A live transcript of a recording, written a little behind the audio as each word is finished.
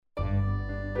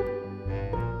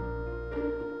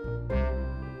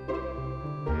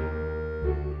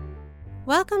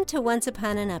Welcome to Once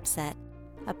Upon an Upset,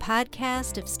 a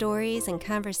podcast of stories and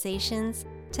conversations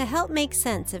to help make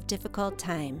sense of difficult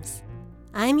times.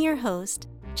 I'm your host,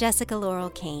 Jessica Laurel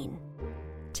Kane.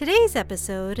 Today's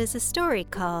episode is a story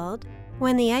called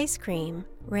When the Ice Cream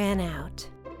Ran Out.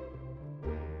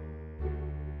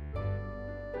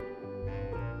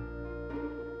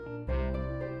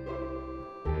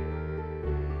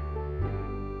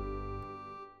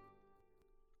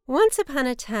 Once upon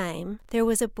a time, there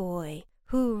was a boy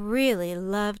who really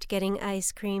loved getting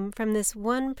ice cream from this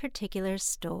one particular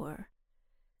store.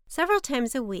 Several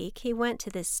times a week he went to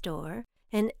this store,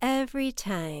 and every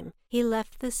time he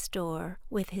left the store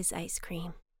with his ice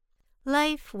cream.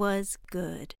 Life was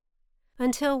good.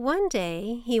 Until one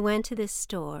day he went to this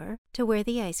store to where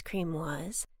the ice cream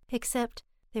was, except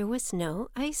there was no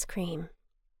ice cream.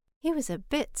 He was a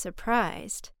bit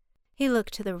surprised. He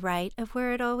looked to the right of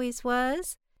where it always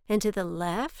was, and to the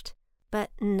left, but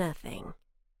nothing.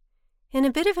 In a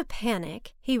bit of a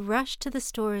panic, he rushed to the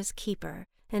store's keeper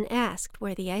and asked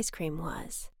where the ice cream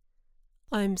was.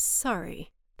 "I'm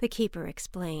sorry," the keeper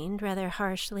explained rather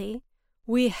harshly.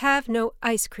 "We have no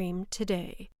ice cream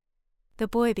today." The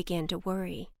boy began to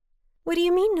worry. "What do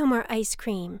you mean no more ice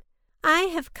cream?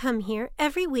 I have come here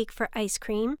every week for ice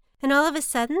cream, and all of a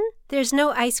sudden there's no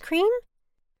ice cream?"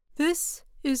 "This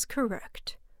is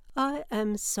correct. I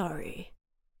am sorry."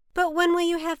 "But when will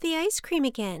you have the ice cream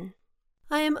again?"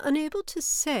 "I am unable to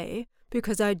say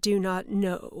because I do not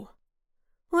know."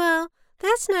 "Well,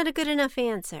 that's not a good enough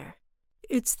answer."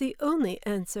 "It's the only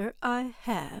answer I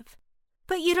have."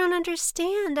 "But you don't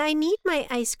understand. I need my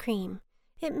ice cream.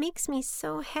 It makes me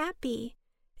so happy.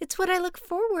 It's what I look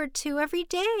forward to every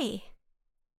day."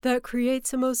 "That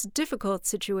creates a most difficult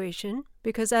situation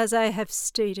because, as I have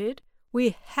stated,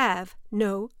 we have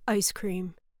no ice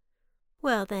cream."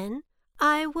 "Well then,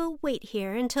 I will wait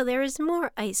here until there is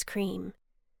more ice cream."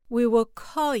 "We will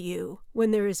call you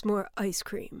when there is more ice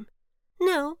cream."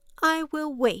 "No, I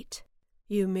will wait."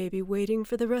 "You may be waiting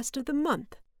for the rest of the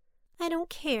month." "I don't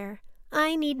care.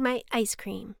 I need my ice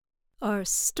cream." "Our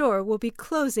store will be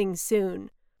closing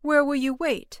soon. Where will you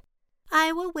wait?"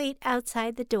 "I will wait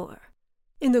outside the door."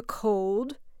 "In the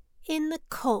cold?" "In the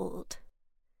cold."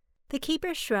 The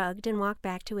keeper shrugged and walked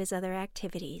back to his other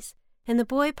activities, and the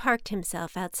boy parked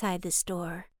himself outside the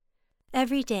store.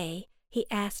 Every day he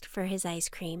asked for his ice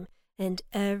cream, and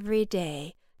every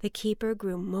day the keeper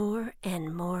grew more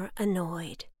and more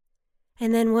annoyed.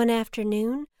 And then one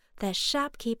afternoon, the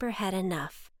shopkeeper had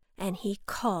enough, and he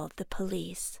called the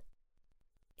police.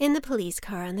 In the police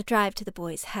car on the drive to the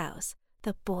boy's house,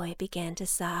 the boy began to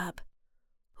sob.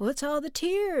 "What's all the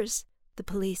tears?" the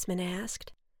policeman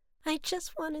asked. "I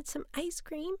just wanted some ice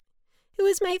cream. It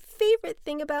was my favorite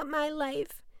thing about my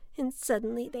life, and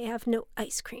suddenly they have no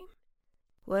ice cream."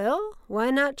 "Well, why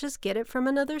not just get it from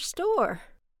another store?"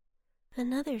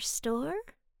 "Another store?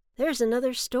 There's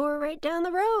another store right down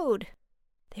the road."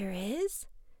 "There is?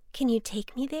 Can you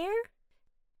take me there?"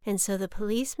 And so the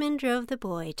policeman drove the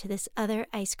boy to this other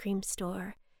ice cream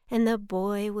store, and the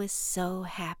boy was so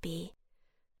happy.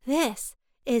 "This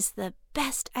is the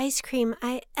best ice cream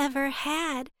I ever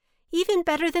had, even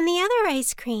better than the other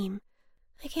ice cream.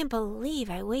 I can't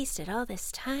believe I wasted all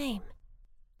this time."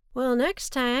 "Well,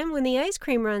 next time when the ice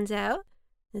cream runs out,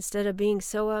 instead of being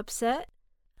so upset,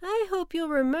 I hope you'll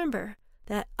remember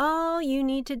that all you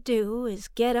need to do is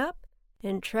get up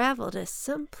and travel to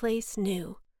someplace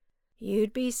new.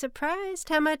 You'd be surprised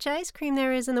how much ice cream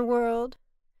there is in the world."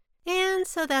 And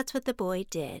so that's what the boy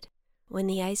did. When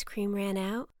the ice cream ran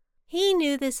out, he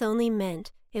knew this only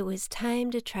meant it was time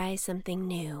to try something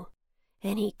new,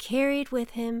 and he carried with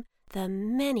him the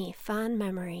many fond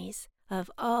memories of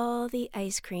all the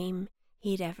ice cream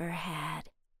he'd ever had.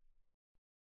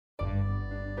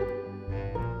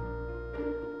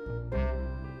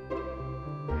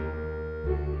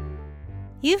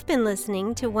 You've been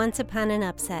listening to Once Upon an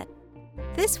Upset.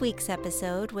 This week's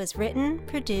episode was written,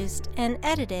 produced, and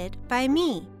edited by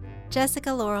me,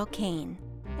 Jessica Laurel Kane,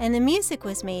 and the music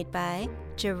was made by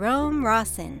Jerome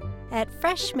Rawson at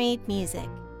Fresh Made Music.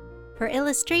 For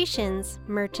illustrations,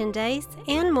 merchandise,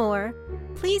 and more,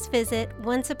 please visit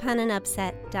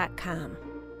onceuponanupset.com.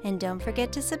 And don't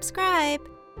forget to subscribe.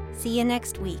 See you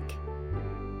next week.